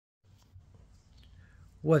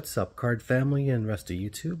What's up, card family and rest of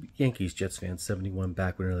YouTube? Yankees Jets fan 71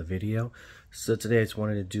 back with another video. So today I just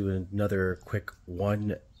wanted to do another quick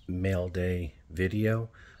one mail day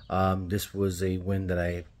video. This was a win that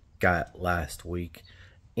I got last week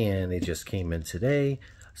and it just came in today.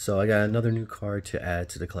 So I got another new card to add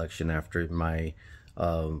to the collection after my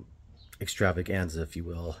extravaganza, if you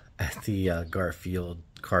will, at the Garfield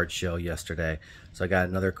card show yesterday. So I got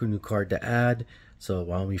another new card to add. So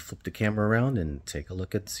why don't we flip the camera around and take a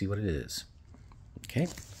look at see what it is. Okay,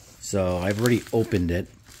 so I've already opened it.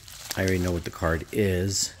 I already know what the card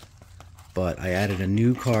is, but I added a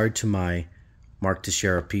new card to my Mark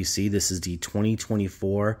Teixeria PC. This is the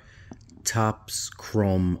 2024 Topps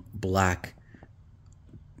Chrome Black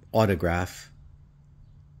autograph.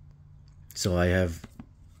 So I have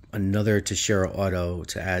another Teixeria auto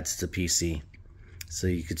to add to the PC. So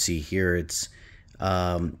you can see here it's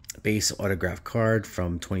base autograph card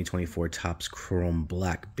from 2024 Topps Chrome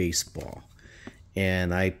Black Baseball.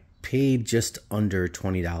 And I paid just under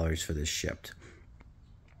 $20 for this shipped.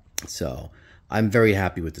 So I'm very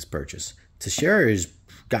happy with this purchase. Teixeria is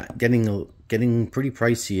getting pretty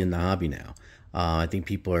pricey in the hobby now. I think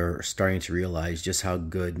people are starting to realize just how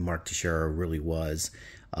good Mark Teixeria really was,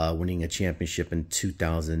 winning a championship in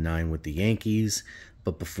 2009 with the Yankees.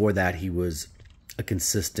 But before that, he was a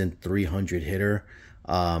consistent 300 hitter,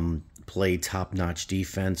 played top-notch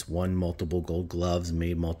defense, won multiple Gold Gloves,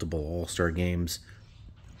 made multiple All-Star games.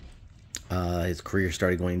 His career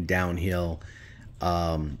started going downhill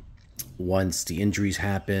once the injuries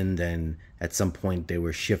happened, and at some point they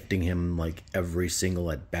were shifting him like every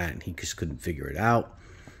single at bat, and he just couldn't figure it out.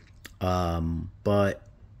 But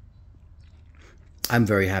I'm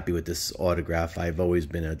very happy with this autograph. I've always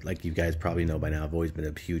been like you guys probably know by now, I've always been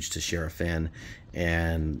a huge Teixeira fan,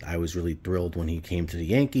 and I was really thrilled when he came to the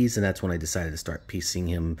Yankees, and that's when I decided to start piecing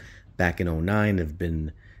him back in '09. I've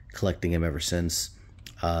been collecting him ever since.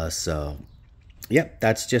 So, yep,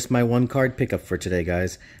 that's just my one card pickup for today,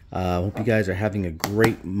 guys. Hope you guys are having a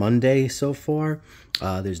great Monday so far.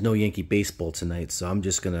 There's no Yankee baseball tonight, so I'm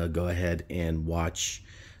just going to go ahead and watch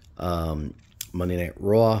Monday Night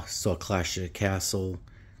Raw. Saw Clash of the Castle.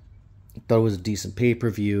 Thought it was a decent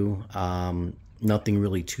pay-per-view. Nothing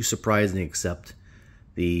really too surprising except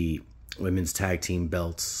the women's tag team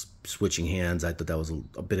belts switching hands. I thought that was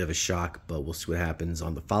a bit of a shock, but we'll see what happens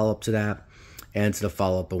on the follow-up to that, and to the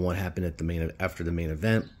follow-up on what happened at the after the main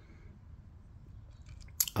event.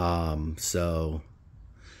 So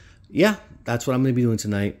yeah, that's what I'm going to be doing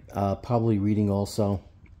tonight. Probably reading also.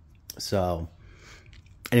 So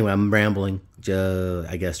anyway, I'm rambling,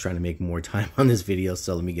 I guess trying to make more time on this video,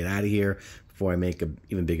 so let me get out of here before I make an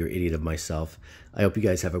even bigger idiot of myself. I hope you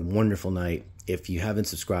guys have a wonderful night. If you haven't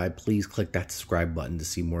subscribed, please click that subscribe button to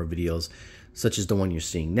see more videos such as the one you're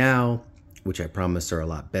seeing now, which I promise are a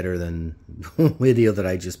lot better than the video that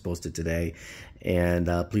I just posted today. And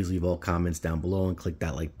please leave all comments down below and click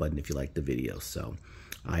that like button if you like the video. So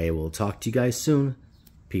I will talk to you guys soon.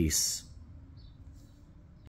 Peace.